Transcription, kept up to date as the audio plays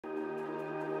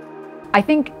I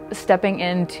think stepping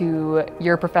into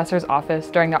your professor's office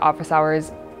during their office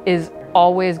hours is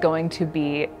always going to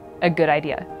be a good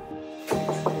idea.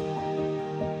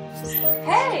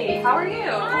 Hey, how are you?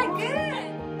 Hi,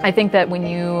 good. I think that when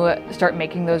you start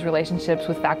making those relationships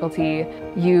with faculty,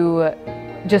 you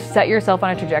just set yourself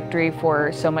on a trajectory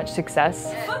for so much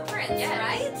success. Footprints, Yes.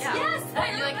 right? Yeah. Yes.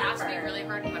 You like asked me really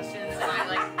hard questions and I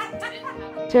like didn't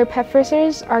have... So your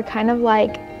professors are kind of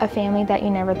like a family that you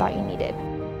never thought you needed.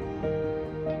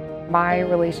 My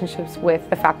relationships with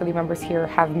the faculty members here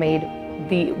have made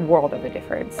the world of a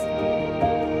difference.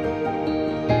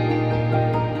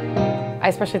 I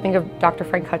especially think of Dr.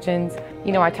 Frank Hutchins.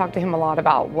 You know, I talked to him a lot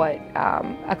about what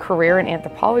a career in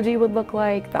anthropology would look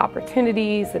like, the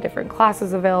opportunities, the different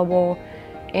classes available.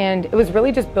 And it was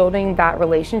really just building that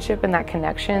relationship and that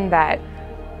connection that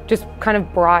just kind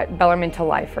of brought Bellarmine to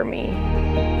life for me.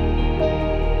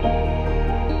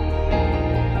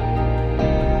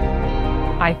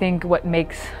 I think what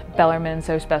makes Bellarmine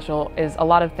so special is a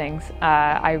lot of things.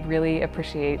 I really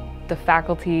appreciate the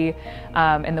faculty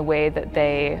and the way that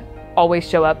they always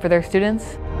show up for their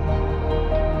students.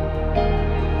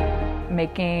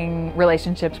 Making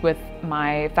relationships with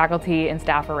my faculty and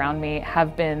staff around me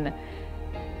have been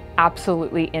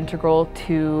absolutely integral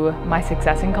to my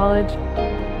success in college.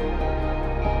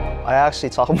 I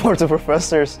actually talk more to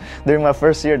professors during my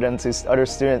first year than to other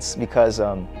students because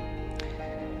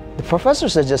the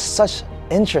professors are just such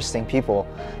interesting people.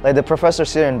 Like the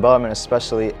professors here in Bellarmine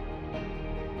especially.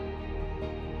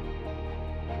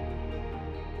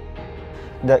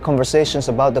 The conversations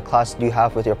about the class you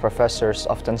have with your professors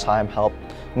oftentimes help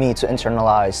me to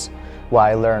internalize what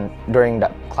I learned during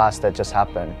that class that just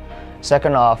happened.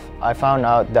 Second off, I found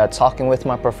out that talking with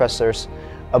my professors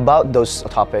about those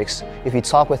topics, if you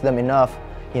talk with them enough,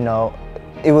 you know,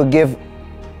 it will give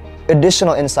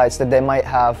additional insights that they might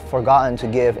have forgotten to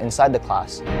give inside the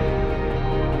class.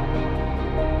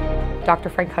 Dr.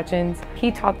 Frank Hutchins, he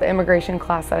taught the immigration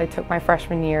class that I took my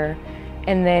freshman year,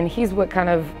 and then he's what kind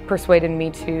of persuaded me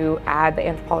to add the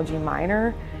anthropology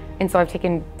minor. And so I've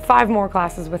taken 5 more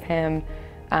classes with him.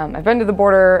 I've been to the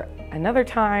border another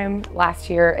time last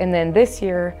year, and then this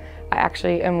year I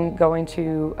actually am going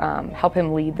to help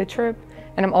him lead the trip,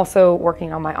 and I'm also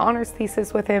working on my honors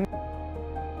thesis with him.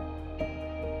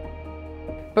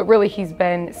 But really, he's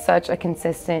been such a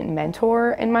consistent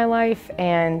mentor in my life,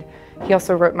 and he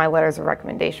also wrote my letters of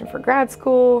recommendation for grad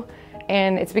school,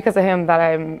 and it's because of him that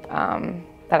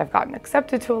I've gotten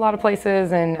accepted to a lot of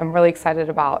places, and I'm really excited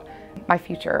about my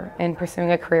future in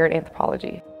pursuing a career in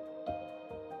anthropology.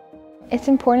 It's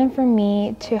important for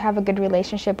me to have a good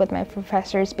relationship with my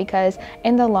professors because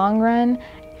in the long run,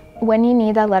 when you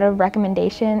need that letter of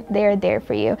recommendation, they are there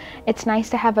for you. It's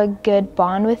nice to have a good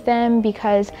bond with them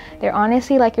because they're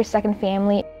honestly like your second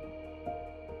family.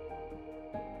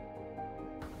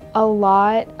 A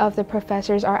lot of the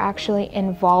professors are actually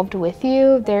involved with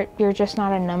you. You're just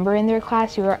not a number in their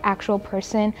class, you're an actual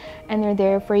person, and they're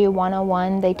there for you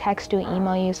one-on-one. They text you,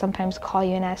 email you, sometimes call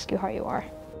you and ask you how you are.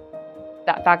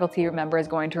 That faculty member is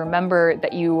going to remember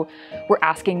that you were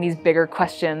asking these bigger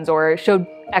questions or showed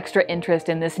extra interest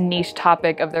in this niche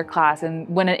topic of their class. And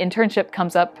when an internship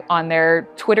comes up on their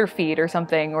Twitter feed or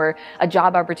something, or a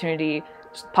job opportunity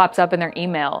pops up in their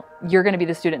email, you're going to be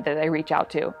the student that they reach out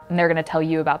to. And they're going to tell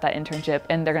you about that internship,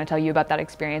 and they're going to tell you about that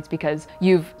experience because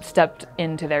you've stepped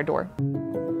into their door.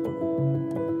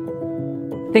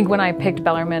 I think when I picked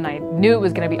Bellarmine, I knew it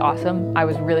was going to be awesome. I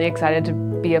was really excited to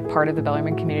be a part of the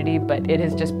Bellarmine community, but it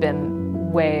has just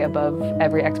been way above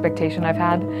every expectation I've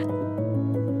had.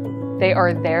 They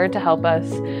are there to help us.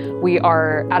 We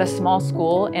are at a small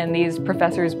school, and these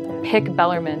professors pick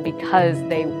Bellarmine because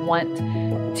they want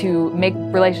to make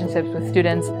relationships with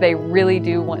students. They really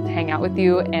do want to hang out with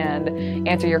you and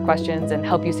answer your questions and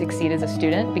help you succeed as a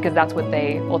student because that's what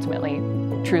they ultimately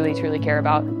truly care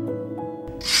about.